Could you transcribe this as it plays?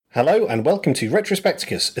Hello and welcome to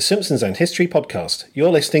Retrospecticus, a Simpsons and History podcast. You're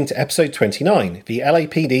listening to episode 29, The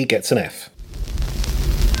LAPD Gets an F.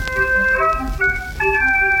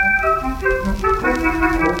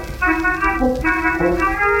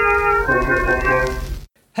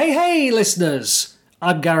 Hey listeners!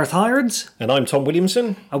 I'm Gareth Hirons. And I'm Tom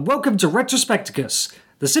Williamson. And welcome to Retrospecticus,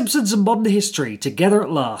 The Simpsons and Modern History, together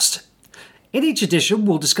at last. In each edition,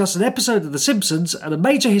 we'll discuss an episode of The Simpsons and a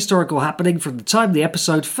major historical happening from the time the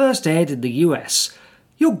episode first aired in the US.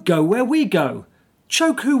 You'll go where we go.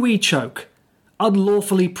 Choke who we choke.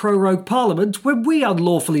 Unlawfully prorogue Parliament when we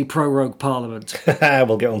unlawfully prorogue Parliament.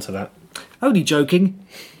 We'll get on to that. Only joking.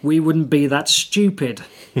 We wouldn't be that stupid.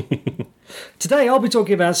 Today I'll be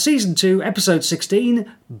talking about Season 2, Episode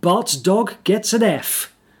 16, Bart's Dog Gets an F.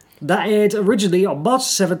 That aired originally on March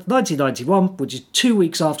 7th, 1991, which is 2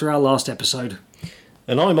 weeks after our last episode.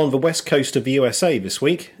 And I'm on the west coast of the USA this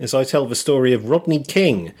week as I tell the story of Rodney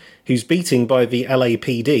King, who's beaten by the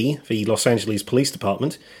LAPD, the Los Angeles Police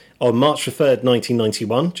Department, on March 3rd,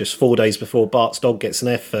 1991, just 4 days before Bart's Dog Gets an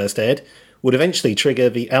F first aired, would eventually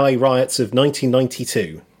trigger the LA riots of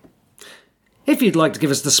 1992. If you'd like to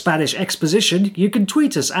give us the Spanish exposition, you can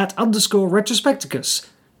tweet us at _Retrospecticus.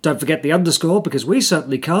 Don't forget the underscore, because we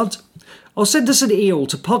certainly can't. Or send us an email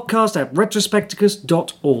to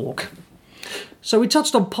podcast@retrospecticus.org. So we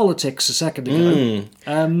touched on politics a second ago.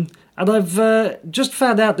 And I've just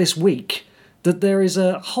found out this week that there is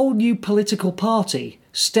a whole new political party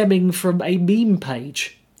stemming from a meme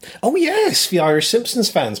page. Oh yes, the Irish Simpsons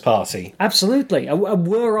fans party. Absolutely. And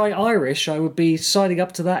were I Irish, I would be signing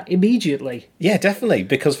up to that immediately. Yeah, definitely,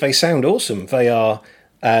 because they sound awesome. They are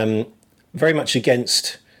very much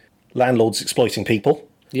against landlords exploiting people.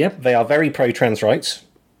 Yep. They are very pro-trans rights,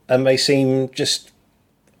 and they seem just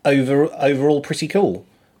overall pretty cool.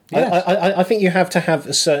 Yes. I think you have to have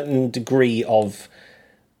a certain degree of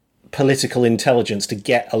political intelligence to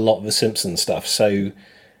get a lot of the Simpsons stuff. So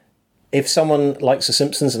if someone likes The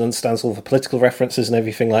Simpsons and understands all the political references and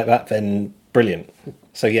everything like that, then brilliant.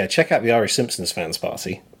 So yeah, check out the Irish Simpsons fans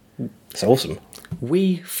party. It's awesome.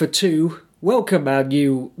 We, for two, welcome our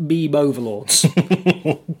new meme overlords.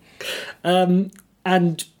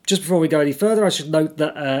 And just before we go any further, I should note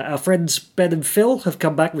that our friends Ben and Phil have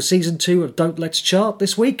come back with Season 2 of Don't Let's Chart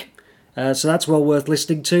this week. So that's well worth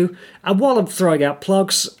listening to. And while I'm throwing out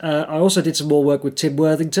plugs, I also did some more work with Tim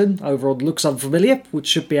Worthington over on Looks Unfamiliar, which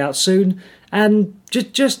should be out soon. And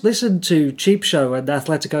just listen to Cheap Show and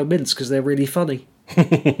Athletico Mints, because they're really funny.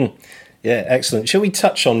 Yeah, excellent. Shall we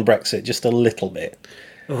touch on Brexit just a little bit?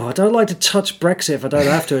 Oh, I don't like to touch Brexit if I don't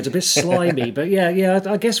have to. It's a bit slimy, but yeah.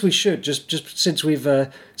 I guess we should just since we've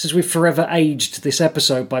forever aged this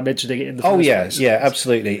episode by mentioning it in the first place. Yeah,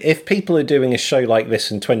 absolutely. If people are doing a show like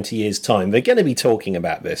this in 20 years' time, they're going to be talking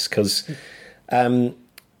about this because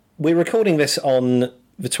we're recording this on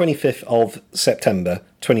the 25th of September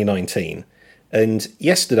 2019, and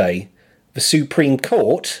yesterday the Supreme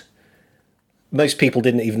Court. Most people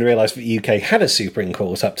didn't even realise that the UK had a Supreme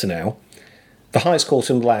Court up to now. The highest court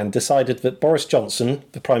in the land decided that Boris Johnson,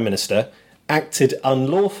 the Prime Minister, acted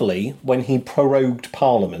unlawfully when he prorogued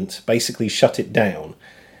Parliament, basically shut it down.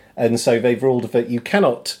 And so they've ruled that you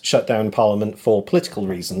cannot shut down Parliament for political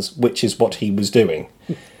reasons, which is what he was doing.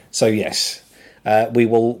 So yes, we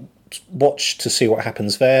will watch to see what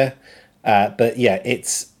happens there. But yeah,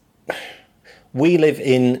 we live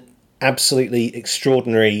in absolutely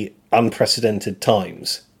extraordinary, unprecedented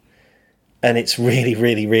times. And it's really,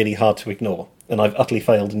 really, really hard to ignore. And I've utterly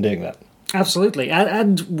failed in doing that. Absolutely.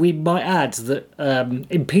 And we might add that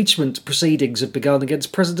impeachment proceedings have begun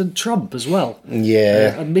against President Trump as well.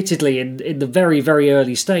 Yeah. Admittedly in the very, very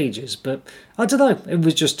early stages. But I don't know. It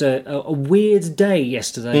was just a weird day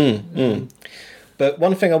yesterday. But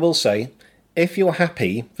one thing I will say, if you're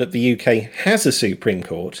happy that the UK has a Supreme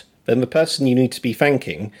Court, then the person you need to be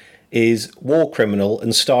thanking is war criminal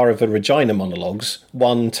and star of the Regina monologues,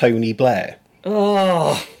 one Tony Blair.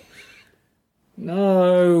 Oh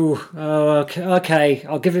no! Oh, okay.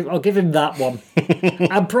 I'll give him that one,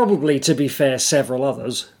 and probably, to be fair, several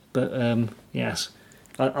others. But yes,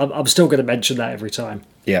 I'm still going to mention that every time.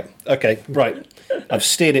 Yeah. Okay. Right. I've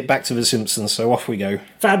steered it back to The Simpsons, so off we go.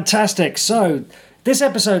 Fantastic. So this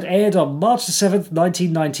episode aired on March the 7th,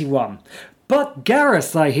 1991. But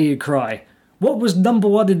Gareth, I hear you cry. What was number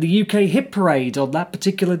one in the UK hit parade on that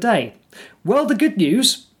particular day? Well, the good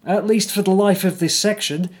news, at least for the life of this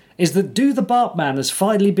section, is that Do the Bartman has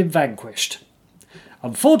finally been vanquished.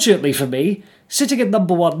 Unfortunately for me, sitting at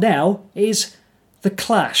number one now is The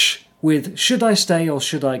Clash with Should I Stay or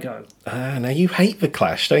Should I Go? Now you hate The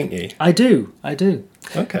Clash, don't you? I do.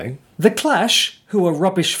 Okay. The Clash, who are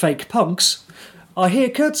rubbish fake punks, are here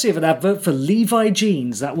courtesy of an advert for Levi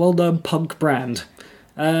Jeans, that well-known punk brand.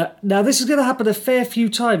 Now, this is going to happen a fair few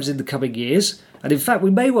times in the coming years, and in fact,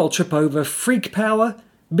 we may well trip over Freak Power,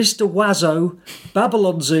 Mr. Wazzo,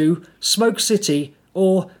 Babylon Zoo, Smoke City,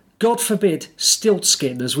 or, God forbid,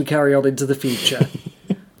 Stiltskin as we carry on into the future.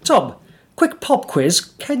 Tom, quick pop quiz.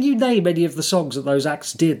 Can you name any of the songs that those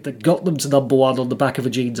acts did that got them to number one on the back of a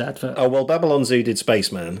Jeans advert? Oh, well, Babylon Zoo did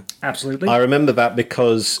Spaceman. Absolutely. I remember that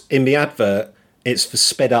because in the advert, it's the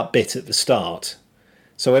sped up bit at the start.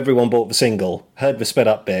 So everyone bought the single, heard the sped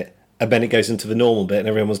up bit, and then it goes into the normal bit, and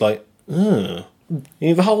everyone was like, the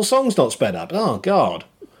whole song's not sped up. Oh, God.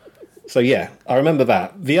 So, yeah, I remember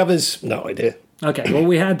that. The others, no idea. Okay, well,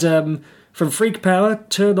 we had from Freak Power,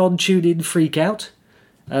 Turn On, Tune In, Freak Out.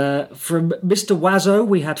 From Mr. Wazzo,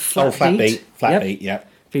 we had Flat Beat. Flat Beat, yeah.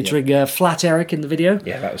 Featuring Flat Eric in the video.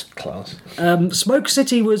 Yeah, that was class. Smoke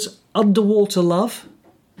City was Underwater Love.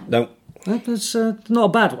 No. That's not a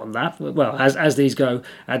bad one, that. Well, as these go.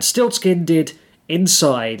 And Stiltskin did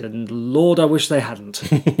Inside, and Lord, I wish they hadn't.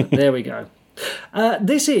 But there we go.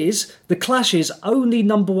 This is The Clash's only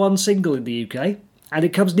number one single in the UK, and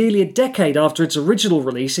it comes nearly a decade after its original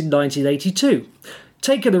release in 1982.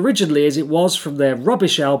 Taken originally as it was from their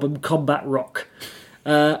rubbish album Combat Rock.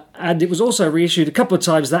 And it was also reissued a couple of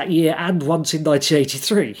times that year and once in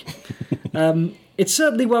 1983. It's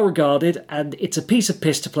certainly well regarded, and it's a piece of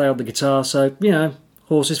piss to play on the guitar, so,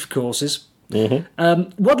 horses for courses.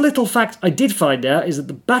 Mm-hmm. One little fact I did find out is that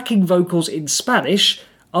the backing vocals in Spanish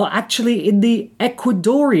are actually in the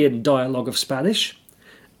Ecuadorian dialogue of Spanish,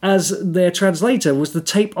 as their translator was the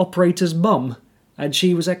tape operator's mum, and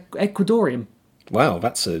she was Ecuadorian. Wow,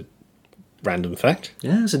 that's a random fact.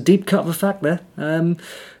 Yeah, it's a deep cut of a fact there.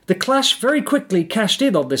 The Clash very quickly cashed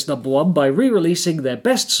in on this number one by re-releasing their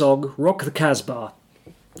best song, Rock the Casbah.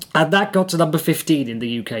 And that got to number 15 in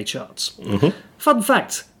the UK charts. Mm-hmm. Fun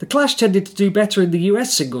fact, The Clash tended to do better in the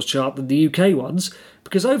US singles chart than the UK ones,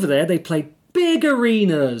 because over there they played big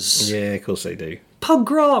arenas. Yeah, of course they do.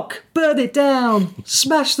 Punk rock, burn it down,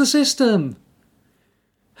 smash the system.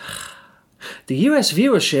 The US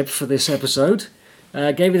viewership for this episode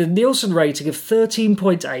gave it a Nielsen rating of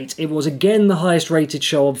 13.8. It was again the highest rated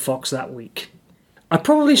show on Fox that week. I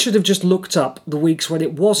probably should have just looked up the weeks when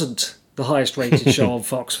it wasn't the highest rated show on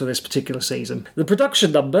Fox for this particular season. The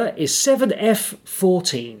production number is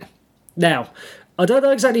 7F14. Now, I don't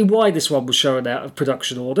know exactly why this one was shown out of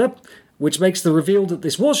production order, which makes the reveal that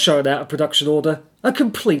this was shown out of production order a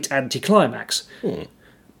complete anticlimax.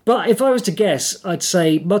 But if I was to guess, I'd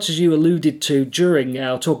say, much as you alluded to during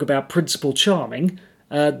our talk about Principal Charming,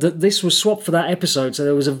 that this was swapped for that episode, so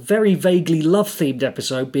there was a very vaguely love-themed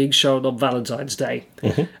episode being shown on Valentine's Day.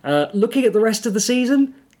 Mm-hmm. Looking at the rest of the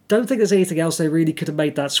season, don't think there's anything else they really could have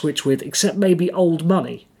made that switch with, except maybe Old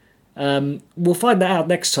Money. We'll find that out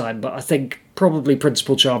next time, but I think probably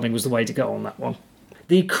Principal Charming was the way to go on that one.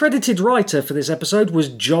 The credited writer for this episode was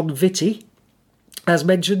John Vitti. As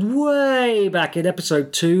mentioned way back in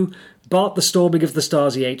episode 2, Bart the Storming of the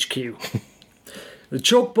Stasi HQ. The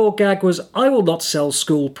chalkboard gag was I will not sell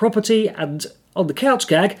school property, and on the couch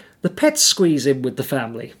gag, the pets squeeze in with the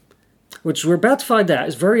family. Which we're about to find out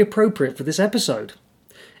is very appropriate for this episode.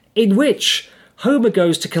 In which, Homer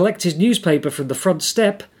goes to collect his newspaper from the front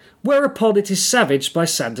step, whereupon it is savaged by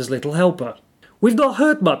Santa's little helper. We've not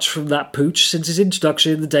heard much from that pooch since his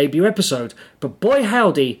introduction in the debut episode, but boy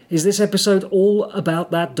howdy is this episode all about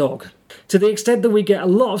that dog. To the extent that we get a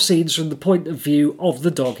lot of scenes from the point of view of the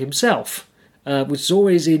dog himself, which is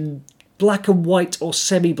always in black and white or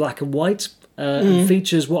semi-black and white, and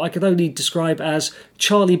features what I can only describe as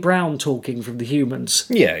Charlie Brown talking from the humans.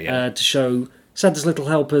 To show Santa's little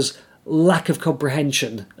helper's lack of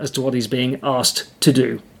comprehension as to what he's being asked to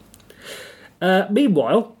do.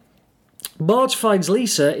 Meanwhile, Marge finds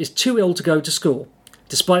Lisa is too ill to go to school,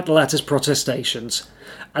 despite the latter's protestations,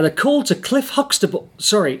 and a call to Dr.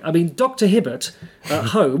 Hibbert at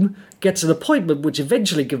home gets an appointment which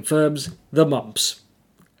eventually confirms the mumps.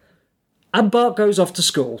 And Bart goes off to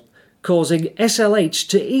school, causing SLH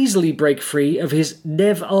to easily break free of his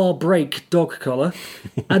Nev R Break dog collar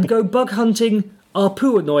and go bug hunting,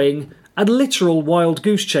 Arpoo annoying, and literal wild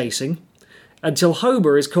goose chasing, until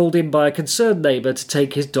Homer is called in by a concerned neighbour to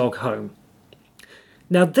take his dog home.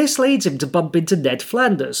 Now this leads him to bump into Ned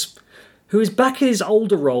Flanders, who is back in his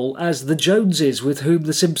older role as the Joneses with whom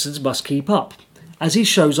the Simpsons must keep up, as he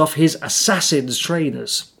shows off his assassin's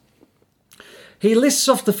trainers. He lists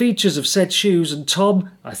off the features of said shoes, and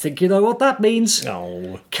Tom, I think you know what that means.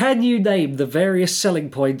 Oh. Can you name the various selling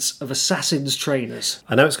points of assassin's trainers?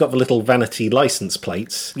 I know it's got the little vanity license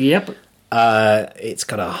plates. Yep. It's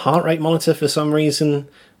got a heart rate monitor for some reason.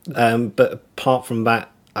 But apart from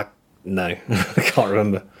that, no, I can't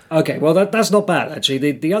remember. Okay, well that's not bad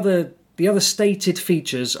actually. The other stated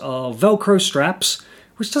features are Velcro straps,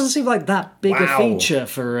 which doesn't seem like that big a feature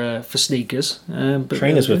for sneakers. But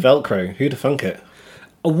Trainers with Velcro, who'd have thunk it?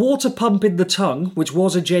 A water pump in the tongue, which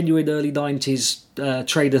was a genuine early 90s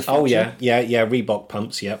trainer feature. Oh yeah, Reebok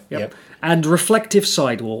pumps, yep. And reflective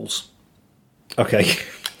sidewalls. Okay,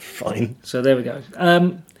 fine. So there we go.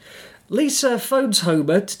 Lisa phones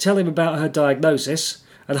Homer to tell him about her diagnosis,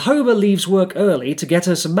 and Homer leaves work early to get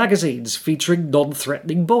her some magazines featuring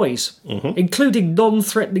non-threatening boys, including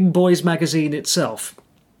Non-Threatening Boys magazine itself.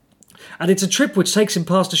 And it's a trip which takes him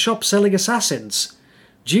past a shop selling assassins,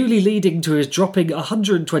 duly leading to his dropping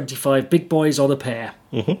 125 big boys on a pair.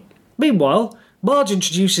 Meanwhile, Marge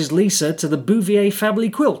introduces Lisa to the Bouvier family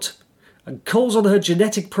quilt and calls on her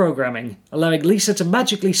genetic programming, allowing Lisa to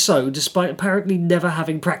magically sew despite apparently never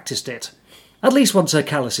having practiced it. At least once her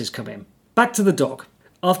calluses come in. Back to the dog.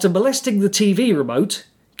 After molesting the TV remote,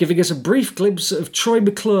 giving us a brief glimpse of Troy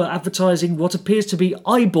McClure advertising what appears to be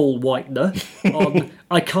eyeball whitener on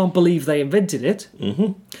I Can't Believe They Invented It,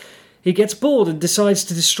 he gets bored and decides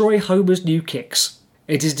to destroy Homer's new kicks.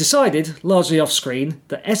 It is decided, largely off-screen,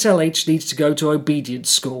 that SLH needs to go to obedience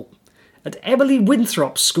school, and Emily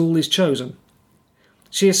Winthrop's school is chosen.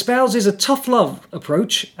 She espouses a tough love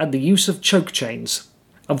approach and the use of choke chains.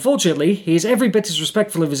 Unfortunately, he is every bit as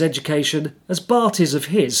respectful of his education as Bart is of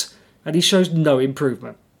his, and he shows no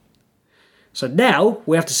improvement. So now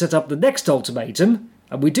we have to set up the next ultimatum,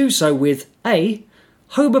 and we do so with A.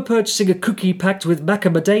 Homer purchasing a cookie packed with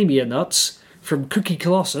macadamia nuts from Cookie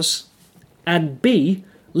Colossus, and B.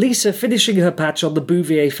 Lisa finishing her patch on the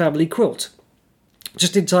Bouvier family quilt,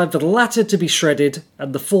 just in time for the latter to be shredded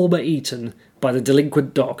and the former eaten by the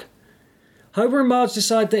delinquent dog. Homer and Marge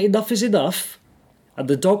decide that enough is enough, and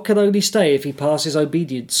the dog can only stay if he passes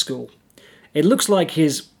obedience school. It looks like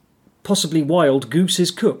his possibly wild goose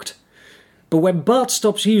is cooked. But when Bart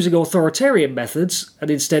stops using authoritarian methods and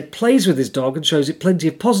instead plays with his dog and shows it plenty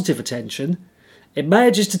of positive attention, it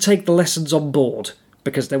manages to take the lessons on board,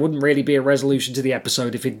 because there wouldn't really be a resolution to the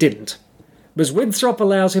episode if it didn't. Ms. Winthrop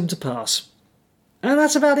allows him to pass. And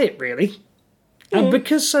that's about it, really. And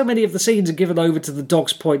because so many of the scenes are given over to the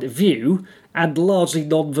dog's point of view, and the largely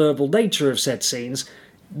non-verbal nature of said scenes,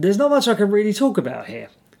 there's not much I can really talk about here.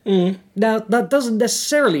 Now, that doesn't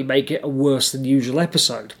necessarily make it a worse than usual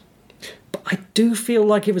episode. But I do feel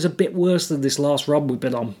like it was a bit worse than this last run we've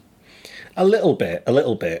been on. A little bit.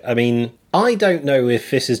 I mean, I don't know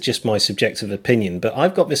if this is just my subjective opinion, but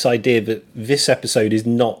I've got this idea that this episode is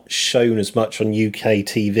not shown as much on UK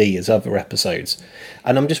TV as other episodes.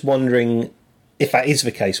 And I'm just wondering, if that is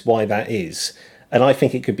the case, why that is. And I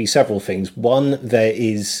think it could be several things. One, there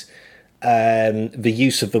is the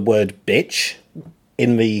use of the word bitch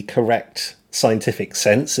in the correct scientific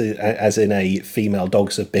sense, as in a female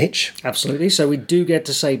dog's a bitch. Absolutely. So we do get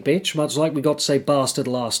to say bitch, much like we got to say bastard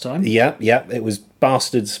last time. Yeah. It was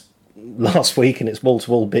bastards last week and it's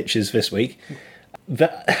wall-to-wall bitches this week.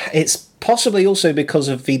 It's possibly also because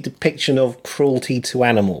of the depiction of cruelty to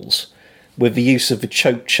animals with the use of the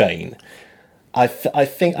choke chain. I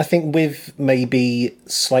think with maybe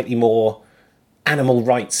slightly more animal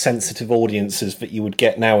rights sensitive audiences that you would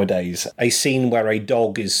get nowadays, a scene where a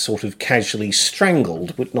dog is sort of casually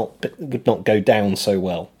strangled would not go down so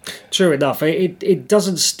well. True enough. It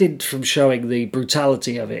doesn't stint from showing the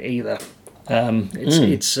brutality of it either.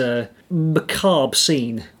 It's a macabre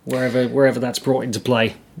scene wherever that's brought into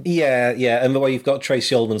play. Yeah, and the way you've got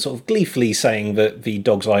Tracy Ullman sort of gleefully saying that the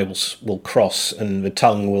dog's eyes will cross and the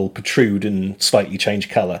tongue will protrude and slightly change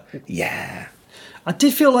colour. Yeah. I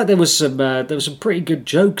did feel like there was some pretty good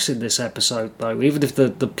jokes in this episode, though, even if the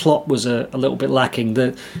plot was a little bit lacking.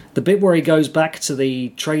 The bit where he goes back to the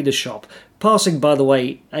trainer shop, passing, by the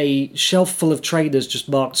way, a shelf full of trainers just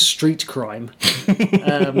marked street crime,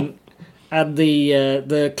 and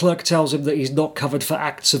the clerk tells him that he's not covered for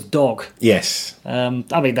acts of dog. Yes. I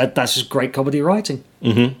mean, that's just great comedy writing.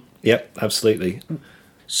 Mm-hmm. Yep, absolutely.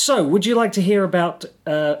 So, would you like to hear about,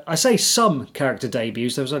 I say some character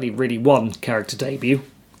debuts, there was only really one character debut.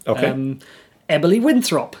 Okay. Emily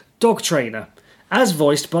Winthrop, dog trainer, as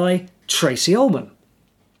voiced by Tracy Ullman.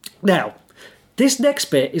 Now, this next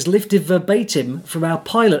bit is lifted verbatim from our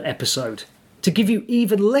pilot episode, to give you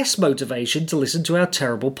even less motivation to listen to our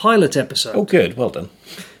terrible pilot episode. Oh, good. Well done.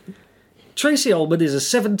 Tracy Ullman is a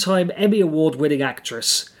 7-time Emmy Award-winning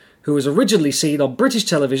actress who was originally seen on British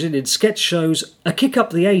television in sketch shows A Kick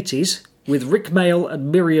Up the 80s with Rick Mayall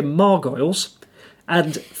and Miriam Margolyes,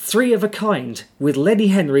 and Three of a Kind with Lenny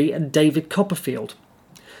Henry and David Copperfield.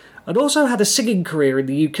 and also had a singing career in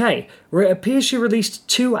the UK, where it appears she released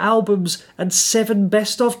 2 albums and 7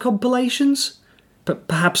 best-of compilations. But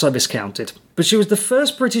perhaps I miscounted. But she was the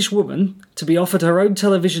first British woman to be offered her own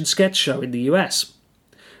television sketch show in the US.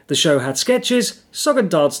 The show had sketches, song and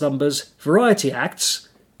dance numbers, variety acts,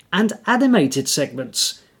 and animated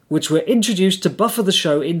segments, which were introduced to buffer the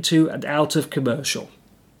show into and out of commercial.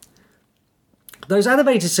 Those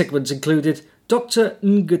animated segments included Dr.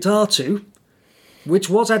 Ngutatu, which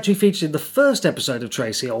was actually featured in the first episode of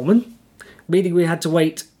Tracey Ullman, meaning we had to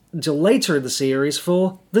wait until later in the series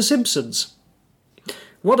for The Simpsons.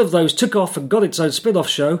 One of those took off and got its own spin-off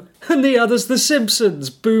show, and the other's The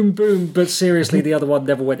Simpsons. Boom, boom. But seriously, the other one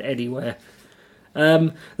never went anywhere.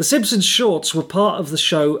 The Simpsons shorts were part of the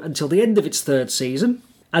show until the end of its 3rd season,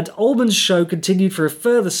 and Ullman's show continued for a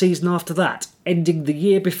further season after that, ending the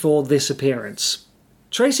year before this appearance.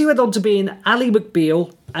 Tracey went on to be in Ally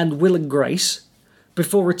McBeal and Will and Grace,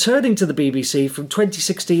 before returning to the BBC from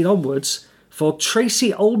 2016 onwards for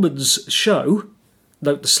Tracey Ullman's show,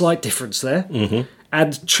 note the slight difference there,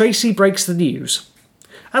 and Tracey Breaks the News.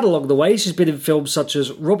 And along the way, she's been in films such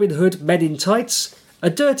as Robin Hood, Men in Tights, A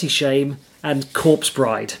Dirty Shame, and Corpse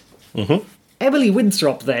Bride. Emily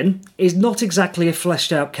Winthrop, then, is not exactly a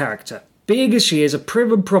fleshed-out character, being as she is a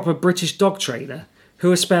prim and proper British dog trainer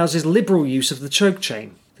who espouses liberal use of the choke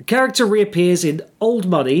chain. The character reappears in Old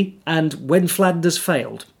Money and When Flanders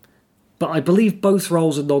Failed, but I believe both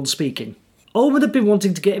roles are non-speaking. Ullman had been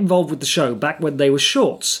wanting to get involved with the show back when they were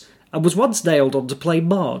shorts, and was once nailed on to play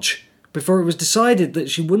Marge, before it was decided that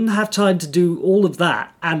she wouldn't have time to do all of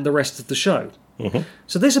that and the rest of the show.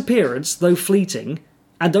 So this appearance, though fleeting,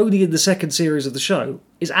 and only in the 2nd series of the show,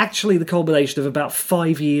 is actually the culmination of about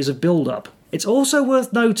 5 years of build-up. It's also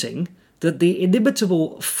worth noting that the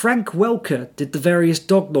inimitable Frank Welker did the various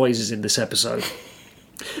dog noises in this episode.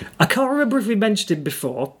 I can't remember if we mentioned him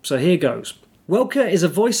before, so here goes. Welker is a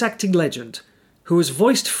voice-acting legend who has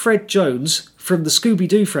voiced Fred Jones from the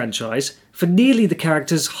Scooby-Doo franchise for nearly the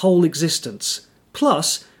character's whole existence,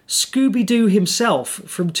 plus Scooby-Doo himself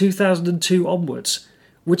from 2002 onwards,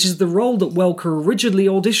 which is the role that Welker originally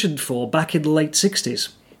auditioned for back in the late 60s.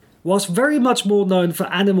 Whilst very much more known for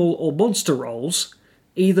animal or monster roles,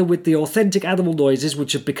 either with the authentic animal noises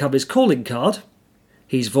which have become his calling card —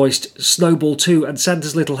 he's voiced Snowball 2 and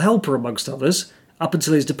Santa's Little Helper amongst others, up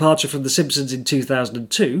until his departure from The Simpsons in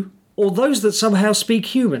 2002 — or those that somehow speak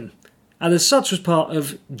human, and as such was part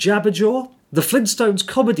of Jabberjaw, the Flintstones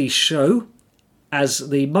comedy show as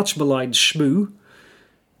the much-maligned Shmoo,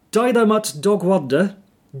 Dynomutt Dog Wonder,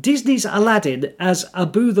 Disney's Aladdin as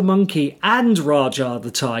Abu the Monkey and Raja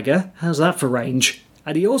the Tiger — how's that for range?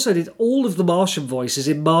 And he also did all of the Martian voices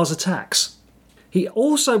in Mars Attacks. He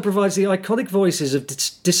also provides the iconic voices of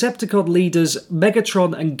Decepticon leaders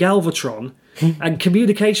Megatron and Galvatron and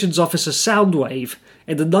Communications Officer Soundwave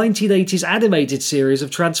in the 1980s animated series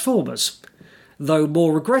of Transformers, though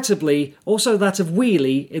more regrettably also that of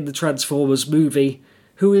Wheelie in the Transformers movie,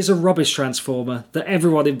 who is a rubbish Transformer that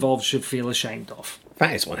everyone involved should feel ashamed of.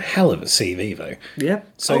 That is one hell of a CV, though. Yeah.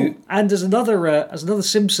 So, and as another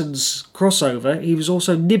Simpsons crossover, he was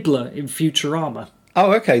also Nibbler in Futurama.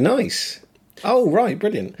 Oh, okay, nice. Oh, right,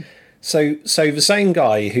 brilliant. So the same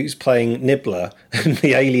guy who's playing Nibbler and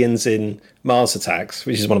the aliens in Mars Attacks,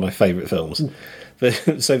 which is one of my favourite films.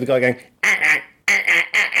 So the guy going,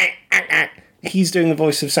 he's doing the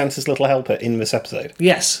voice of Santa's Little Helper in this episode.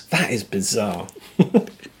 Yes. That is bizarre.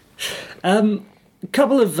 A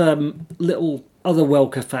couple of little other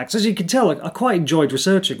Welker facts. As you can tell, I quite enjoyed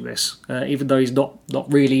researching this, even though he's not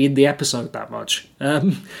really in the episode that much.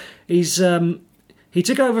 He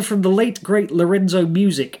took over from the late, great Lorenzo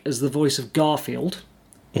Music as the voice of Garfield,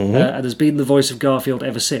 and has been the voice of Garfield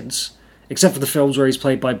ever since, except for the films where he's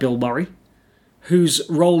played by Bill Murray, whose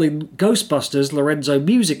role in Ghostbusters Lorenzo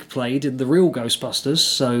Music played in the real Ghostbusters,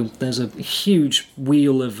 so there's a huge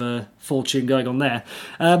wheel of fortune going on there.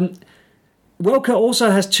 Welker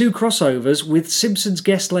also has 2 crossovers with Simpsons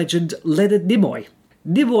guest legend Leonard Nimoy.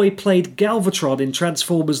 Nimoy played Galvatron in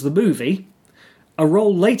Transformers the movie, a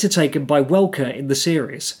role later taken by Welker in the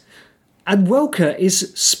series. And Welker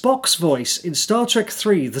is Spock's voice in Star Trek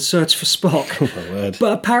III: The Search for Spock, Oh, my word.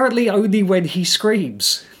 but apparently only when he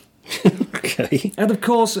screams. Okay. And of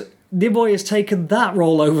course, Nimoy has taken that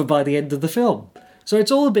role over by the end of the film. So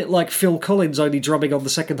it's all a bit like Phil Collins only drumming on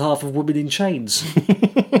the second half of Woman in Chains.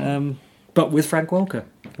 But with Frank Welker.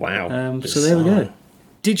 Wow. So there we go.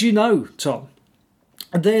 Did you know, Tom,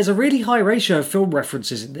 there's a really high ratio of film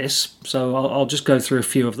references in this, so I'll just go through a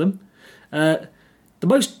few of them. The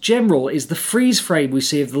most general is the freeze frame we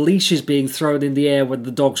see of the leashes being thrown in the air when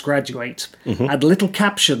the dogs graduate, and little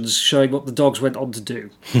captions showing what the dogs went on to do.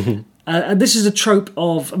 And this is a trope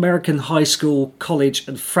of American high school, college,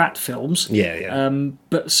 and frat films. Yeah.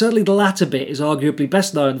 But certainly the latter bit is arguably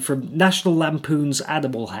best known from National Lampoon's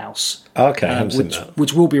Animal House. Okay, I haven't seen that.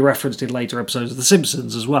 Which will be referenced in later episodes of The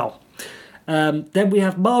Simpsons as well. Then we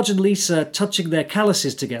have Marge and Lisa touching their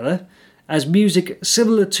calluses together, as music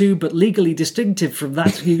similar to but legally distinctive from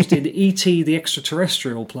that used in E.T. the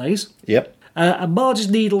Extraterrestrial plays. Yep. And Marge's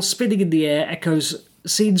needle spinning in the air echoes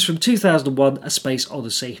scenes from 2001 A Space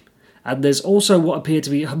Odyssey. And there's also what appear to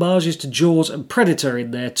be homages to Jaws and Predator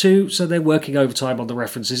in there too, so they're working overtime on the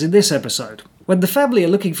references in this episode. When the family are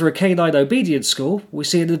looking for a canine obedience school, we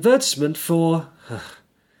see an advertisement for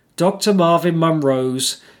Dr. Marvin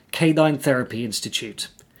Monroe's Canine Therapy Institute.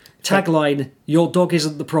 Tagline, your dog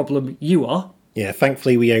isn't the problem, you are. Yeah,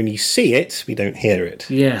 thankfully we only see it, we don't hear it.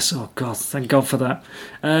 Yes, oh God, thank God for that.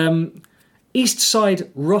 East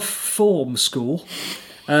Side Rough Form School.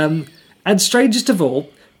 And strangest of all,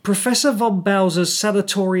 Professor Von Bowser's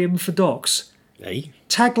Sanatorium for Dogs. Hey?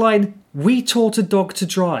 Tagline, we taught a dog to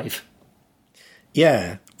drive.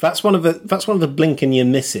 Yeah, that's one of the blink and you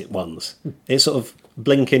miss it ones. It's sort of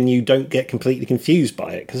blink and you don't get completely confused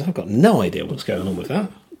by it, because I've got no idea what's going on with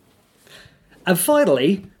that. And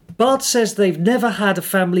finally, Bart says they've never had a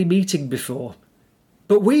family meeting before.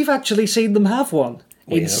 But we've actually seen them have one.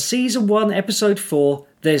 In Season 1, Episode 4,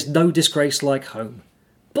 There's No Disgrace Like Home.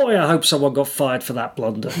 Boy, I hope someone got fired for that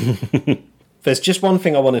blunder. There's just one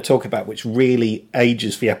thing I want to talk about which really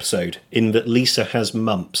ages the episode, in that Lisa has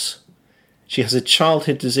mumps. She has a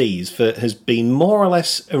childhood disease that has been more or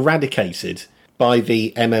less eradicated by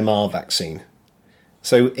the MMR vaccine.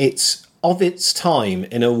 So it's of its time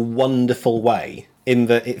in a wonderful way, in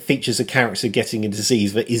that it features a character getting a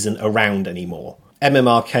disease that isn't around anymore.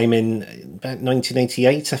 MMR came in about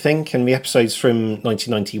 1988, I think, and the episode's from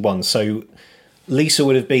 1991, so Lisa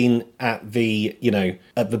would have been at the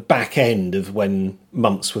back end of when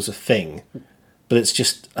mumps was a thing. But it's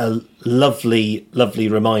just a lovely, lovely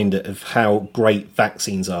reminder of how great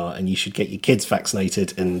vaccines are, and you should get your kids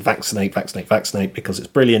vaccinated and vaccinate, because it's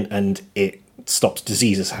brilliant and it stops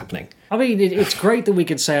diseases happening. I mean, it's great that we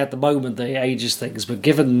can say at the moment that it ages things, but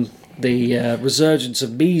given the resurgence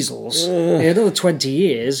of measles, in another 20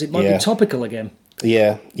 years, it might be topical again.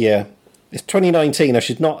 Yeah. It's 2019. I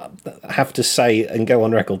should not have to say and go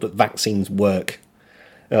on record that vaccines work.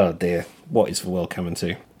 Oh dear, what is the world coming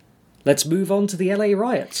to? Let's move on to the LA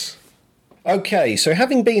riots. Okay, so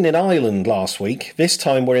having been in Ireland last week, this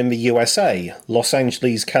time we're in the USA, Los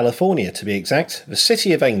Angeles, California to be exact, the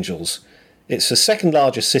City of Angels. It's the second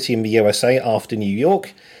largest city in the USA after New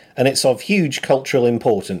York, and it's of huge cultural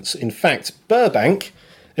importance. In fact, Burbank,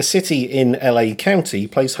 a city in LA County,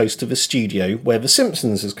 plays host to the studio where The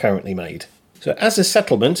Simpsons is currently made. So as a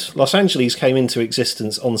settlement, Los Angeles came into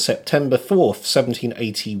existence on September 4th,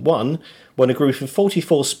 1781, when a group of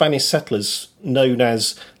 44 Spanish settlers known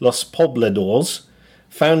as Los Pobladores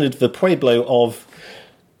founded the pueblo of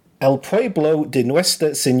El Pueblo de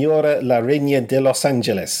Nuestra Señora la Reina de Los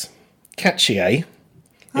Angeles. Catchy, eh?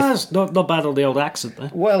 It's not bad on the old accent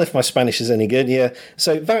there. Well, if my Spanish is any good, yeah.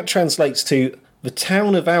 So that translates to the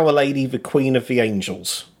town of Our Lady, the Queen of the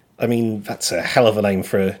Angels. I mean, that's a hell of a name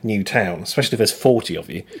for a new town, especially if there's 40 of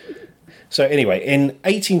you. So anyway, in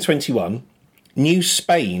 1821, New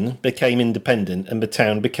Spain became independent and the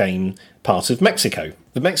town became part of Mexico.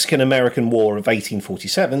 The Mexican-American War of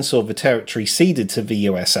 1847 saw the territory ceded to the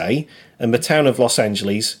USA, and the town of Los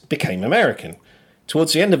Angeles became American.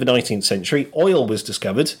 Towards the end of the 19th century, oil was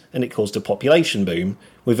discovered, and it caused a population boom,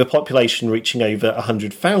 with the population reaching over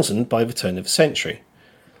 100,000 by the turn of the century.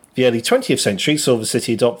 The early 20th century saw the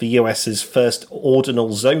city adopt the US's first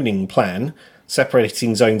ordinal zoning plan,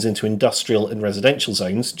 separating zones into industrial and residential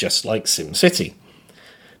zones, just like SimCity.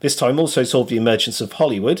 This time also saw the emergence of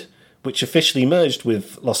Hollywood, which officially merged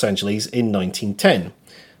with Los Angeles in 1910.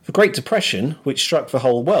 The Great Depression, which struck the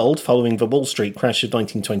whole world following the Wall Street crash of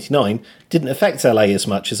 1929, didn't affect LA as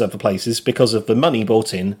much as other places because of the money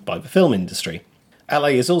brought in by the film industry. LA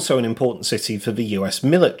is also an important city for the US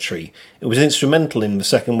military. It was instrumental in the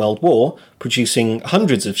Second World War, producing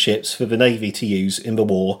hundreds of ships for the Navy to use in the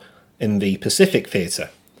war in the Pacific Theatre.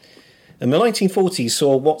 And the 1940s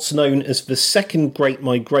saw what's known as the Second Great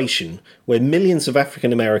Migration, where millions of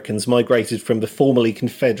African Americans migrated from the formerly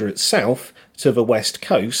Confederate South to the West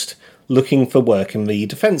Coast, looking for work in the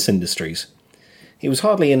defence industries. It was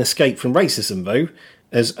hardly an escape from racism, though,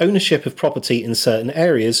 as ownership of property in certain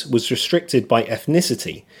areas was restricted by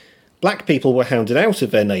ethnicity. Black people were hounded out of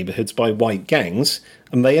their neighbourhoods by white gangs,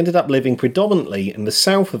 and they ended up living predominantly in the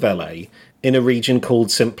south of LA, in a region called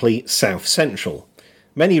simply South Central.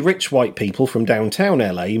 Many rich white people from downtown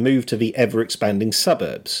LA moved to the ever-expanding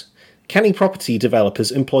suburbs. Canny property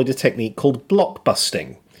developers employed a technique called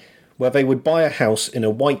blockbusting, where they would buy a house in a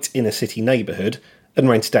white inner-city neighbourhood and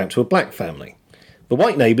rent it out to a black family. The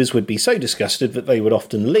white neighbours would be so disgusted that they would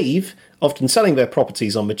often leave, often selling their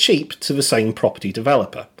properties on the cheap to the same property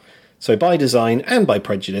developer. So by design and by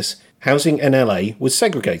prejudice, housing in LA was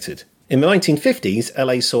segregated. In the 1950s,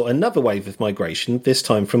 LA saw another wave of migration, this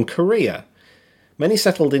time from Korea. Many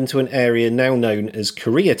settled into an area now known as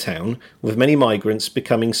Koreatown, with many migrants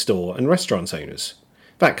becoming store and restaurant owners.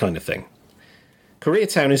 That kind of thing.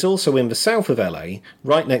 Koreatown is also in the south of LA,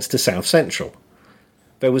 right next to South Central.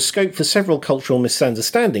 There was scope for several cultural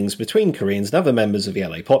misunderstandings between Koreans and other members of the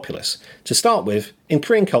LA populace. To start with, in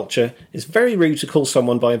Korean culture, it's very rude to call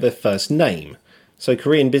someone by their first name, so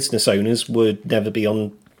Korean business owners would never be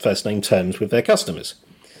on first name terms with their customers.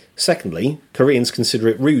 Secondly, Koreans consider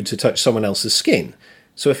it rude to touch someone else's skin,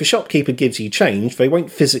 so if a shopkeeper gives you change, they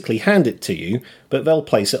won't physically hand it to you, but they'll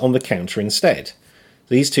place it on the counter instead.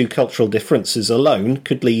 These two cultural differences alone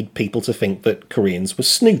could lead people to think that Koreans were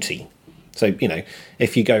snooty. So,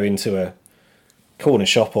 if you go into a corner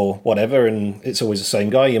shop or whatever and it's always the same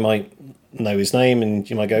guy, you might know his name and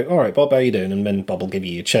you might go, all right, Bob, how you doing? And then Bob will give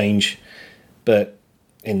you your change. But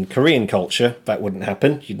in Korean culture, that wouldn't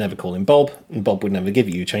happen. You'd never call him Bob, and Bob would never give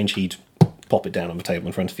you your change. He'd pop it down on the table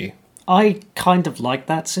in front of you. I kind of like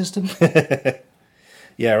that system.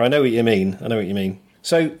 Yeah, I know what you mean.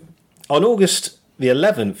 So, on August the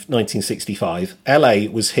 11th, 1965, LA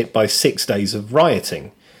was hit by 6 days of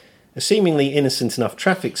rioting. A seemingly innocent enough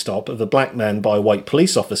traffic stop of a black man by a white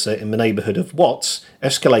police officer in the neighbourhood of Watts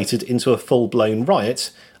escalated into a full-blown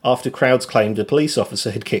riot after crowds claimed a police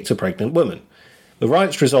officer had kicked a pregnant woman. The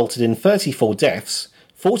riots resulted in 34 deaths,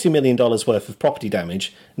 $40 million worth of property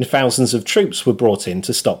damage, and thousands of troops were brought in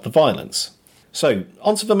to stop the violence. So,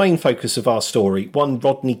 onto the main focus of our story, one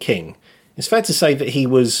Rodney King. It's fair to say that he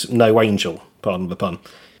was no angel, pardon the pun.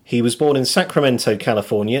 He was born in Sacramento,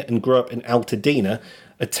 California, and grew up in Altadena,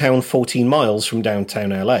 a town 14 miles from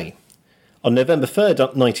downtown LA. On November 3rd,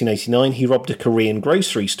 1989, he robbed a Korean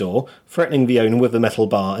grocery store, threatening the owner with a metal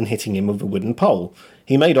bar and hitting him with a wooden pole.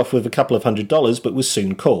 He made off with a couple of $100 but was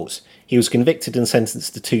soon caught. He was convicted and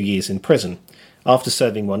sentenced to 2 years in prison. After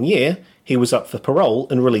serving 1 year, he was up for parole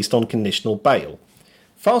and released on conditional bail.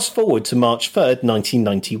 Fast forward to March 3rd,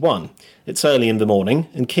 1991. It's early in the morning,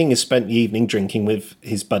 and King has spent the evening drinking with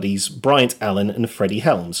his buddies Bryant Allen and Freddie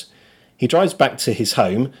Helms. He drives back to his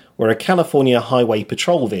home, where a California Highway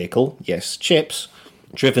Patrol vehicle, yes, CHIPS,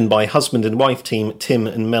 driven by husband and wife team Tim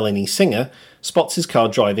and Melanie Singer, spots his car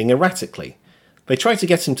driving erratically. They try to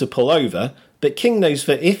get him to pull over, but King knows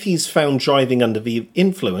that if he's found driving under the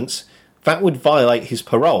influence, that would violate his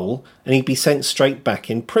parole and he'd be sent straight back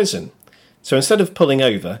in prison. So instead of pulling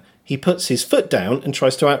over, he puts his foot down and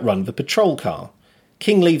tries to outrun the patrol car.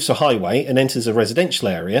 King leaves the highway and enters a residential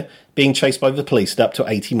area, being chased by the police at up to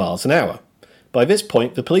 80 miles an hour. By this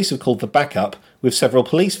point, the police have called for backup, with several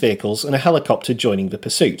police vehicles and a helicopter joining the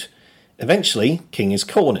pursuit. Eventually, King is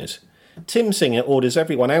cornered. Tim Singer orders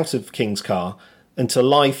everyone out of King's car and to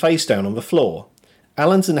lie face down on the floor.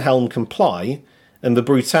 Allens and Helm comply, and the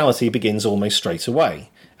brutality begins almost straight away.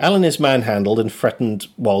 Allen is manhandled and threatened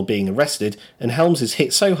while being arrested, and Helms is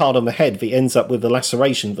hit so hard on the head that he ends up with a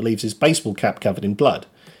laceration that leaves his baseball cap covered in blood.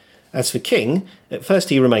 As for King, at first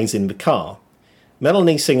he remains in the car.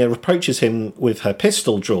 Melanie Singer approaches him with her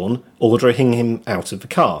pistol drawn, ordering him out of the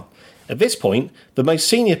car. At this point, the most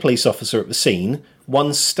senior police officer at the scene,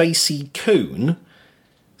 one Stacy Coon,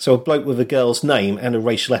 so a bloke with a girl's name and a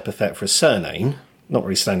racial epithet for a surname, not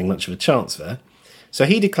really standing much of a chance there, so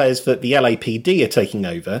he declares that the LAPD are taking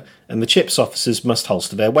over and the CHIPS officers must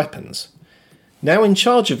holster their weapons. Now in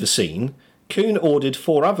charge of the scene, Coon ordered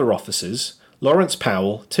 4 other officers, Lawrence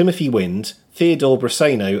Powell, Timothy Wind, Theodore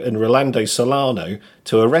Braceno and Rolando Solano,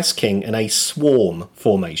 to arrest King in a swarm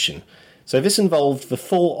formation. So this involved the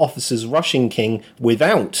 4 officers rushing King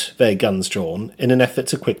without their guns drawn in an effort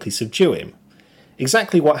to quickly subdue him.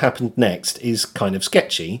 Exactly what happened next is kind of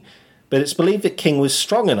sketchy, but it's believed that King was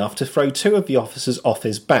strong enough to throw 2 of the officers off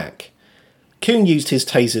his back. Coon used his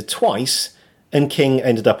taser twice, and King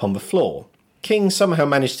ended up on the floor. King somehow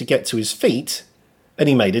managed to get to his feet, and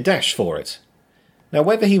he made a dash for it. Now,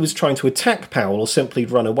 whether he was trying to attack Powell or simply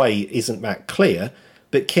run away isn't that clear,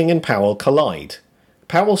 but King and Powell collide.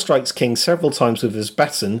 Powell strikes King several times with his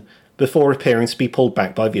baton before appearing to be pulled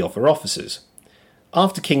back by the other officers.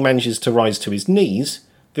 After King manages to rise to his knees,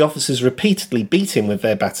 The officers repeatedly beat him with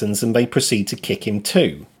their batons and they proceed to kick him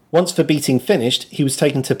too. Once the beating finished, he was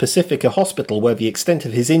taken to Pacifica Hospital where the extent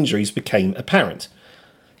of his injuries became apparent.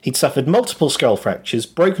 He'd suffered multiple skull fractures,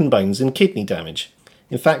 broken bones and kidney damage.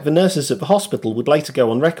 In fact, the nurses at the hospital would later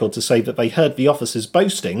go on record to say that they heard the officers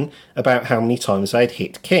boasting about how many times they had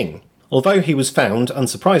hit King. Although he was found,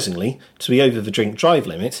 unsurprisingly, to be over the drink-drive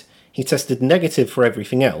limit, he tested negative for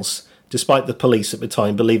everything else, despite the police at the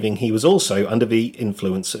time believing he was also under the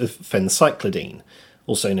influence of phencyclidine,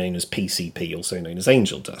 also known as PCP, also known as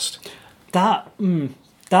angel dust. That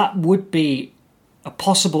would be a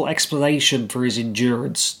possible explanation for his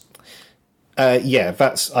endurance. Yeah,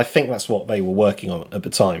 I think that's what they were working on at the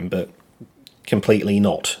time, but completely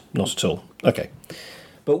not at all. Okay.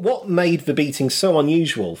 But what made the beating so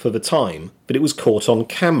unusual for the time that it was caught on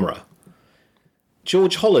camera?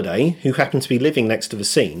 George Holliday, who happened to be living next to the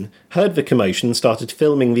scene, heard the commotion and started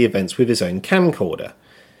filming the events with his own camcorder.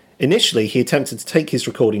 Initially, he attempted to take his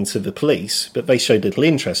recording to the police, but they showed little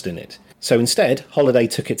interest in it. So instead, Holliday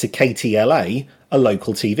took it to KTLA, a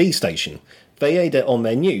local TV station. They aired it on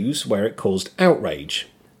their news, where it caused outrage.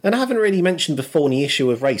 And I haven't really mentioned the thorny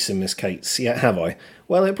issue of race in this case yet, have I?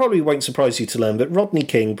 Well, it probably won't surprise you to learn that Rodney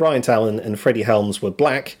King, Bryant Allen and Freddie Helms were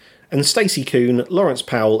black, and Stacey Kuhn, Lawrence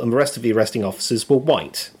Powell and the rest of the arresting officers were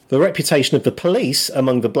white. The reputation of the police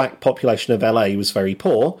among the black population of LA was very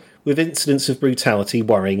poor, with incidents of brutality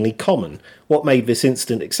worryingly common. What made this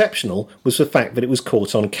incident exceptional was the fact that it was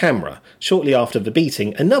caught on camera. Shortly after the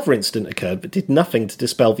beating, another incident occurred that did nothing to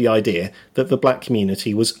dispel the idea that the black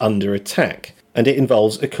community was under attack, and it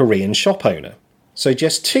involves a Korean shop owner. So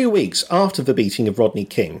just 2 weeks after the beating of Rodney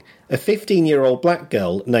King, a 15-year-old black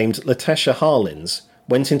girl named Latasha Harlins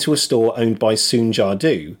went into a store owned by Soon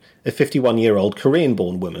Ja-do, a 51-year-old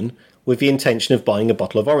Korean-born woman, with the intention of buying a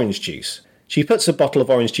bottle of orange juice. She puts a bottle of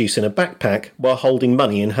orange juice in a backpack while holding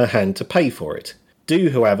money in her hand to pay for it. Do,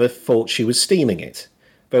 however, thought she was stealing it.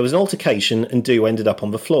 There was an altercation and Do ended up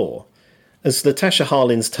on the floor. As Latasha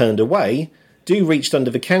Harlins turned away, Do reached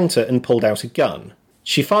under the counter and pulled out a gun.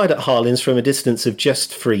 She fired at Harlins from a distance of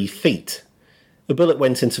just 3 feet. A bullet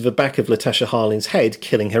went into the back of Latasha Harlins' head,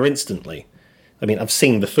 killing her instantly. I mean, I've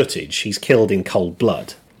seen the footage. He's killed in cold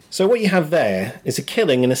blood. So what you have there is a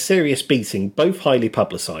killing and a serious beating, both highly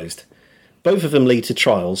publicised. Both of them lead to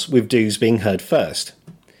trials, with Do's being heard first.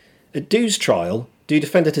 At Do's trial, Do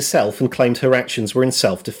defended herself and claimed her actions were in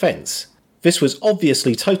self-defence. This was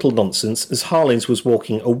obviously total nonsense, as Harlins was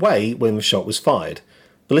walking away when the shot was fired.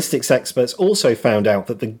 Ballistics experts also found out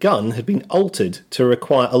that the gun had been altered to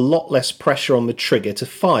require a lot less pressure on the trigger to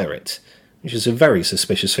fire it, which is a very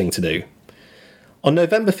suspicious thing to do. On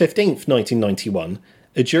November 15th, 1991,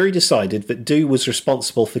 a jury decided that Do was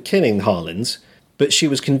responsible for killing Harlins, but she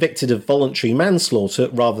was convicted of voluntary manslaughter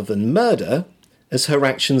rather than murder, as her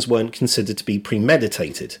actions weren't considered to be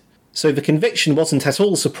premeditated. So the conviction wasn't at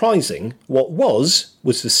all surprising. What was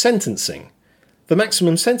the sentencing. The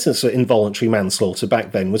maximum sentence for involuntary manslaughter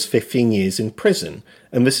back then was 15 years in prison,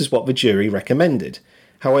 and this is what the jury recommended.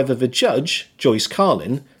 However, the judge, Joyce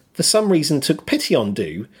Carlin, for some reason took pity on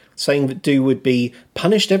Do, saying that Do would be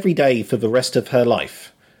punished every day for the rest of her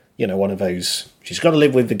life. You know, one of those, she's got to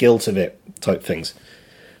live with the guilt of it type things.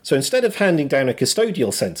 So instead of handing down a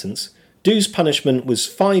custodial sentence, Do's punishment was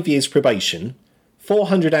 5 years probation,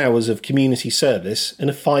 400 hours of community service, and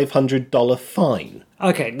a $500 fine.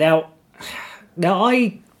 Okay, now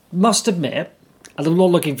I must admit, and I'm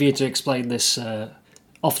not looking for you to explain this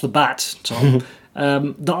off the bat, Tom,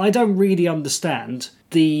 that I don't really understand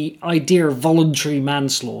the idea of voluntary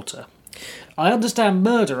manslaughter. I understand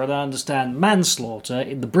murder and I understand manslaughter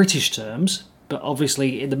in the British terms, but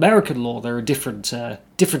obviously in American law there are different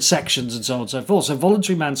sections and so on and so forth. So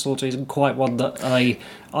voluntary manslaughter isn't quite one that I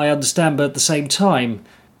understand, but at the same time,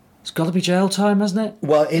 it's got to be jail time, hasn't it?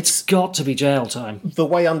 Well, it's got to be jail time. The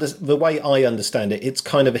way I understand it, it's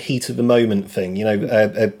kind of a heat of the moment thing. You know,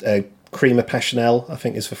 a crime passionnel, I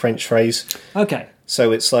think is the French phrase. Okay.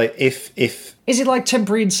 So it's like if is it like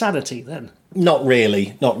temporary insanity then? Not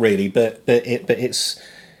really, but it's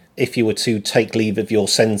if you were to take leave of your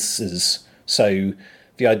senses. So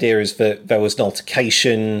the idea is that there was an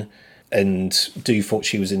altercation, and Do thought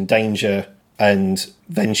she was in danger, and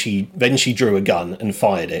then she drew a gun and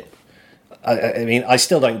fired it. I mean, I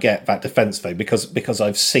still don't get that defence though, because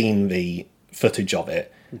I've seen the footage of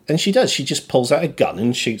it, and she just pulls out a gun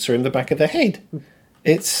and shoots her in the back of the head.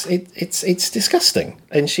 It's disgusting,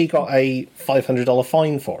 and she got a $500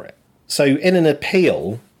 fine for it. So in an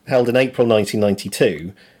appeal held in April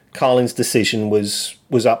 1992, Carlin's decision was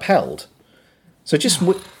upheld. So just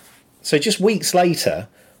weeks later,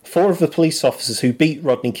 4 of the police officers who beat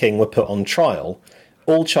Rodney King were put on trial,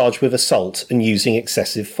 all charged with assault and using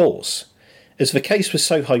excessive force. As the case was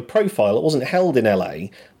so high profile, it wasn't held in LA,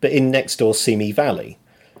 but in next door Simi Valley.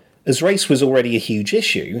 As race was already a huge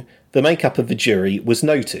issue, the makeup of the jury was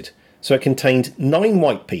noted, so it contained 9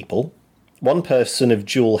 white people, 1 person of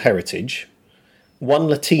dual heritage, 1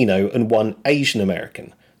 Latino and 1 Asian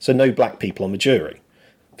American, so no black people on the jury.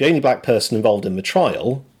 The only black person involved in the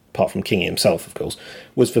trial, apart from King himself of course,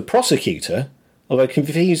 was the prosecutor, although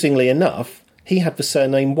confusingly enough, he had the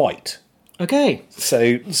surname White. Okay.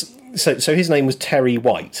 So his name was Terry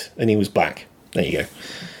White, and he was black. There you go.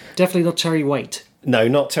 Definitely not Terry Waite. No,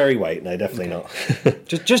 not Terry White. No, definitely not.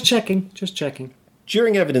 Just checking. Just checking.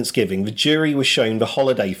 During evidence giving, the jury was shown the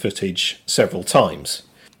holiday footage several times.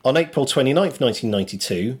 On April 29th,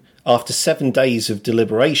 1992, after 7 days of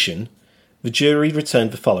deliberation, the jury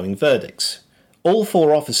returned the following verdicts. All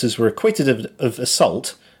 4 officers were acquitted of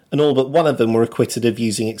assault, and all but 1 of them were acquitted of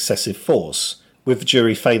using excessive force, with the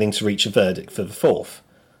jury failing to reach a verdict for the 4th.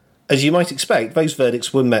 As you might expect, those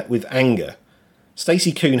verdicts were met with anger.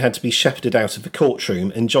 Stacey Koon had to be shepherded out of the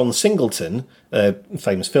courtroom, and John Singleton, a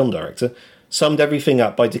famous film director, summed everything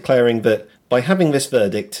up by declaring that by having this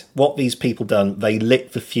verdict, what these people done, they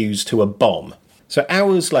lit the fuse to a bomb. So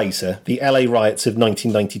hours later, the LA riots of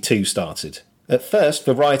 1992 started. At first,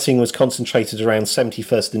 the rioting was concentrated around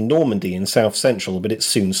 71st and Normandy in South Central, but it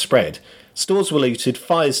soon spread. Stores were looted,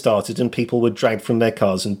 fires started, and people were dragged from their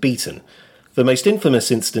cars and beaten. The most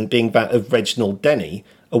infamous incident being that of Reginald Denny,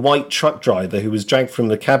 a white truck driver who was dragged from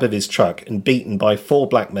the cab of his truck and beaten by 4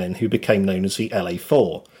 black men who became known as the LA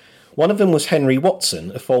Four. One of them was Henry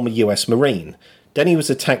Watson, a former US Marine. Denny was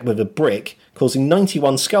attacked with a brick, causing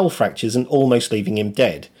 91 skull fractures and almost leaving him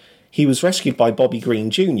dead. He was rescued by Bobby Green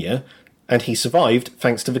Jr., and he survived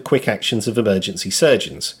thanks to the quick actions of emergency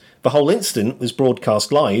surgeons. The whole incident was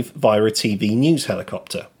broadcast live via a TV news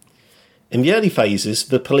helicopter. In the early phases,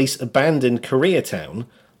 the police abandoned Koreatown,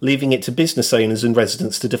 leaving it to business owners and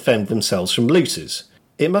residents to defend themselves from looters.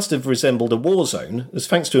 It must have resembled a war zone, as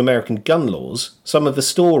thanks to American gun laws, some of the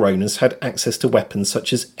store owners had access to weapons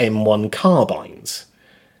such as M1 carbines,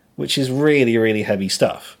 which is really, really heavy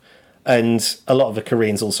stuff. And a lot of the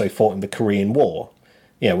Koreans also fought in the Korean War,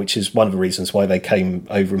 which is one of the reasons why they came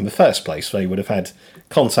over in the first place. They would have had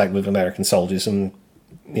contact with American soldiers, and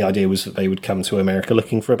the idea was that they would come to America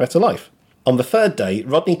looking for a better life. On the 3rd day,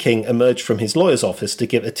 Rodney King emerged from his lawyer's office to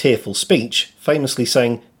give a tearful speech, famously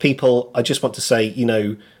saying, "People, I just want to say,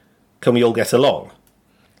 can we all get along?"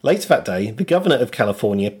 Later that day, the governor of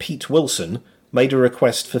California, Pete Wilson, made a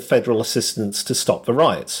request for federal assistance to stop the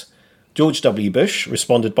riots. George W. Bush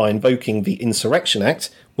responded by invoking the Insurrection Act,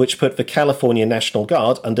 which put the California National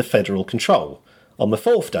Guard under federal control. On the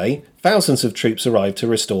 4th day, thousands of troops arrived to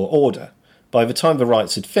restore order. By the time the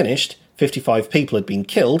riots had finished, 55 people had been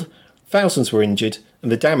killed, thousands were injured,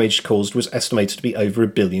 and the damage caused was estimated to be over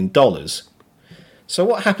 $1 billion. So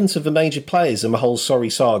what happened to the major players in the whole sorry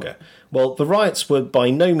saga? Well, the riots were by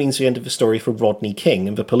no means the end of the story for Rodney King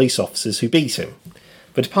and the police officers who beat him.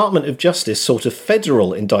 The Department of Justice sought a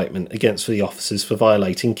federal indictment against the officers for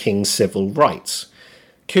violating King's civil rights.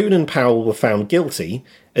 Koon and Powell were found guilty,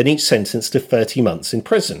 and each sentenced to 30 months in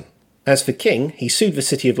prison. As for King, he sued the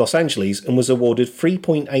city of Los Angeles and was awarded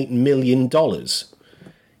 $3.8 million.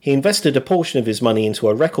 He invested a portion of his money into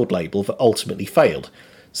a record label that ultimately failed.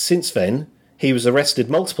 Since then, he was arrested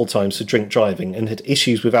multiple times for drink driving and had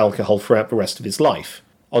issues with alcohol throughout the rest of his life.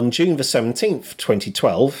 On June the 17th,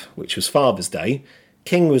 2012, which was Father's Day,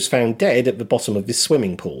 King was found dead at the bottom of his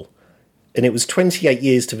swimming pool. And it was 28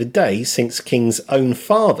 years to the day since King's own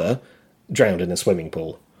father drowned in a swimming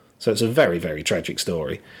pool. So it's a very, very tragic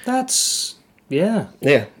story. That's... yeah.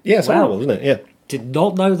 Yeah, it's horrible, isn't it? Yeah. Did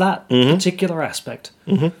not know that particular aspect.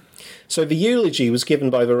 Mm-hmm. So the eulogy was given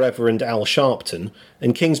by the Reverend Al Sharpton,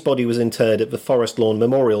 and King's body was interred at the Forest Lawn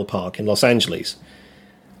Memorial Park in Los Angeles.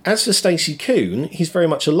 As for Stacey Koon, he's very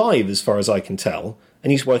much alive as far as I can tell,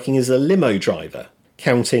 and he's working as a limo driver,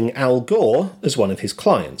 counting Al Gore as one of his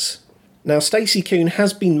clients. Now, Stacey Koon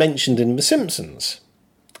has been mentioned in The Simpsons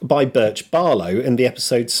by Birch Barlow in the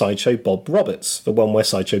episode Sideshow Bob Roberts, the one where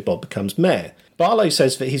Sideshow Bob becomes mayor. Barlow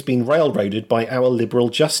says that he's been railroaded by our liberal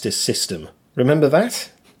justice system. Remember that?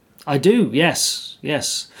 I do, yes.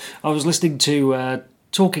 I was listening to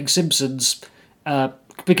Talking Simpsons,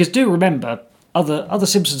 because do remember, other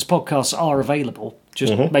Simpsons podcasts are available.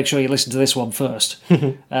 Just make sure you listen to this one first.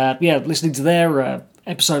 Listening to their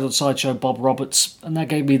episode on Sideshow Bob Roberts, and that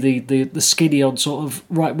gave me the skinny on sort of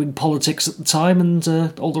right-wing politics at the time and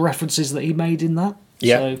all the references that he made in that.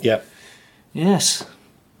 Yeah. Yes.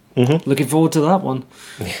 Looking forward to that one.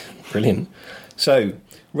 Brilliant. So,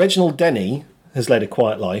 Reginald Denny has led a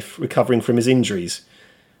quiet life, recovering from his injuries.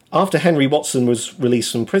 After Henry Watson was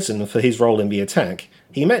released from prison for his role in the attack,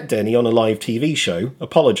 he met Denny on a live TV show,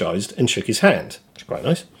 apologised, and shook his hand. Which is quite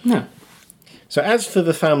nice. Yeah. So as for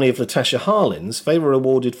the family of Latasha Harlins, they were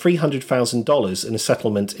awarded $300,000 in a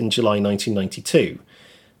settlement in July 1992.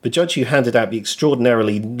 The judge who handed out the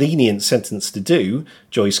extraordinarily lenient sentence to do,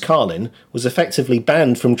 Joyce Carlin, was effectively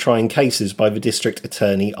banned from trying cases by the district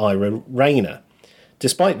attorney Ira Rayner.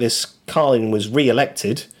 Despite this, Carlin was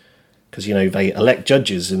re-elected, because, they elect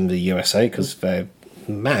judges in the USA because they're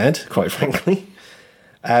mad, quite frankly.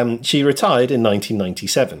 She retired in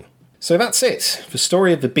 1997. So that's it, the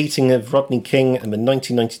story of the beating of Rodney King and the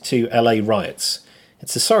 1992 LA riots.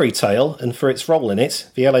 It's a sorry tale, and for its role in it,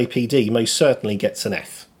 the LAPD most certainly gets an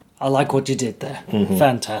F. I like what you did there. Mm-hmm.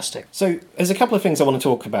 Fantastic. So there's a couple of things I want to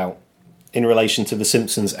talk about in relation to The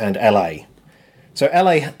Simpsons and LA. So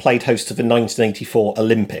LA played host to the 1984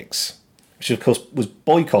 Olympics, which of course was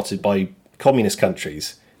boycotted by communist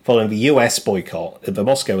countries following the US boycott of the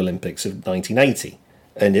Moscow Olympics of 1980.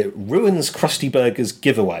 And it ruins Krusty Burger's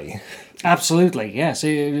giveaway. Absolutely, yes.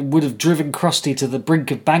 It would have driven Krusty to the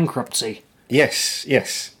brink of bankruptcy. Yes.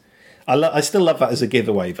 I still love that as a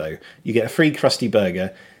giveaway, though. You get a free Krusty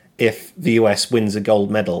Burger if the US wins a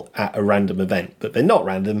gold medal at a random event. But they're not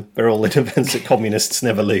random. They're all in events that communists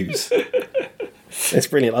never lose. It's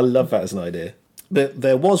brilliant. I love that as an idea. But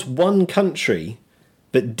there was one country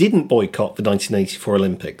that didn't boycott the 1984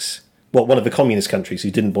 Olympics. Well, one of the communist countries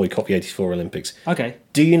who didn't boycott the 84 Olympics. Okay.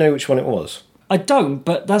 Do you know which one it was? I don't,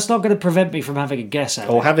 but that's not going to prevent me from having a guess at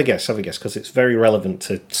it. Oh, have a guess, because it's very relevant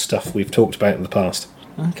to stuff we've talked about in the past.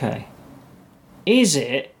 Okay. Is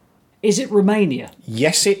it Romania?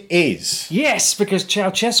 Yes, it is. Yes, because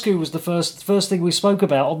Ceausescu was the first thing we spoke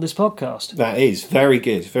about on this podcast. That is very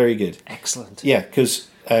good, very good. Excellent. Yeah, because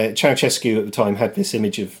Ceausescu at the time had this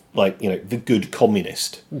image of, the good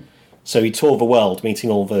communist. So he toured the world, meeting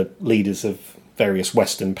all the leaders of various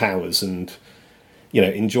Western powers and,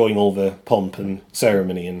 enjoying all the pomp and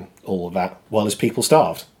ceremony and all of that, while his people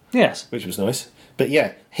starved. Yes. Which was nice. But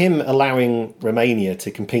yeah, him allowing Romania to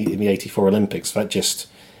compete in the 84 Olympics, that just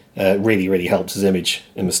really, really helps his image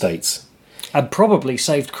in the States. And probably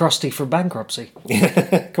saved Krusty from bankruptcy.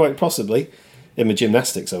 Quite possibly. In the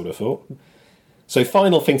gymnastics, I would have thought. So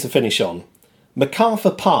final thing to finish on. MacArthur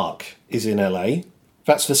Park is in LA.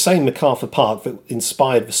 That's the same MacArthur Park that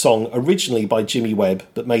inspired the song originally by Jimmy Webb,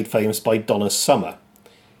 but made famous by Donna Summer.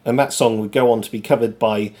 And that song would go on to be covered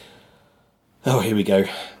by... Oh, here we go.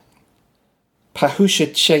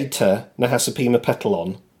 Pahusha Cheta Nahasapima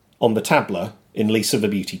Petalon on the tabla in Lisa the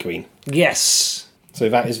Beauty Queen. Yes. So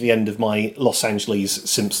that is the end of my Los Angeles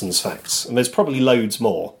Simpsons facts. And there's probably loads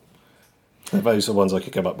more. Those are the ones I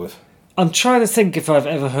could come up with. I'm trying to think if I've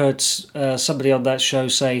ever heard somebody on that show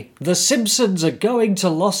say, The Simpsons are going to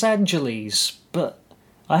Los Angeles, but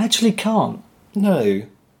I actually can't. No.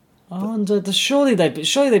 Surely they've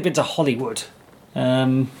been to Hollywood.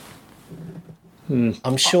 I'm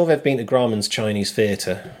sure they've been to Grauman's Chinese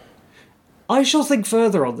Theatre. I shall think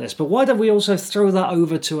further on this, but why don't we also throw that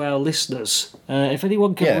over to our listeners? If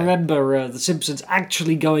anyone can remember The Simpsons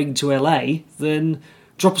actually going to LA, then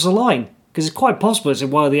drop us a line. Because it's quite possible it's in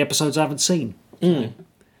one of the episodes I haven't seen. Mm.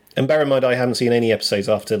 And bear in mind, I haven't seen any episodes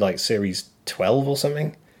after, series 12 or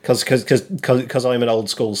something. Because I'm an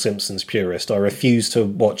old-school Simpsons purist. I refuse to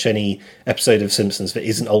watch any episode of Simpsons that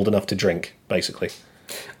isn't old enough to drink, basically.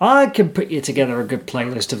 I can put you together a good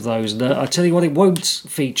playlist of those. And I tell you what it won't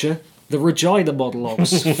feature. The Regina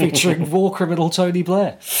monologues featuring war criminal Tony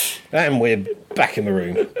Blair. And we're back in the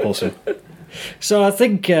room. Awesome. So I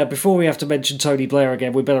think before we have to mention Tony Blair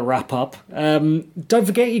again, we better wrap up. Don't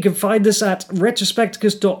forget you can find us at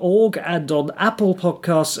retrospecticus.org and on Apple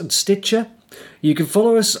Podcasts and Stitcher. You can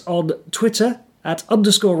follow us on Twitter at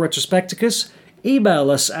 _retrospecticus,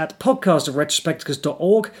 email us at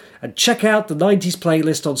podcast@retrospecticus.org, and check out the 90s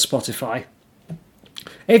playlist on Spotify.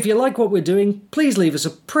 If you like what we're doing, please leave us a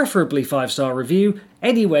preferably 5-star review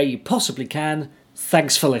anywhere you possibly can.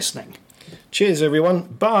 Thanks for listening. Cheers, everyone.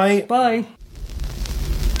 Bye. Bye.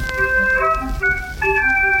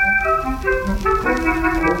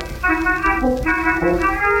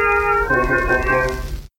 Thank you.